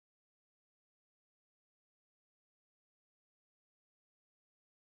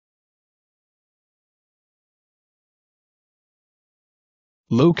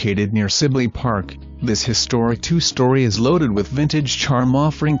Located near Sibley Park, this historic two-story is loaded with vintage charm,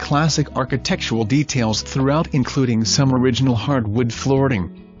 offering classic architectural details throughout, including some original hardwood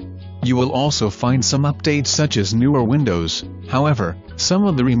flooring. You will also find some updates such as newer windows. However, some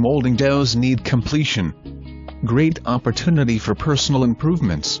of the remolding does need completion. Great opportunity for personal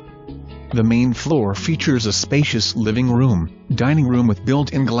improvements. The main floor features a spacious living room, dining room with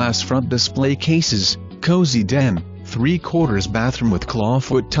built-in glass front display cases, cozy den, 3/4 bathroom with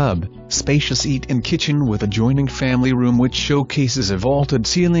clawfoot tub, spacious eat-in kitchen with adjoining family room which showcases a vaulted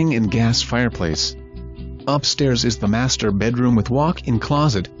ceiling and gas fireplace. Upstairs is the master bedroom with walk-in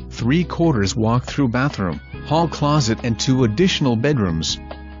closet, 3/4 walk-through bathroom, hall closet and 2 additional bedrooms.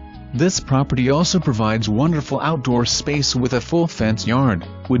 This property also provides wonderful outdoor space with a full fence yard,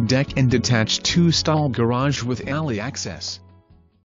 wood deck and detached 2-stall garage with alley access.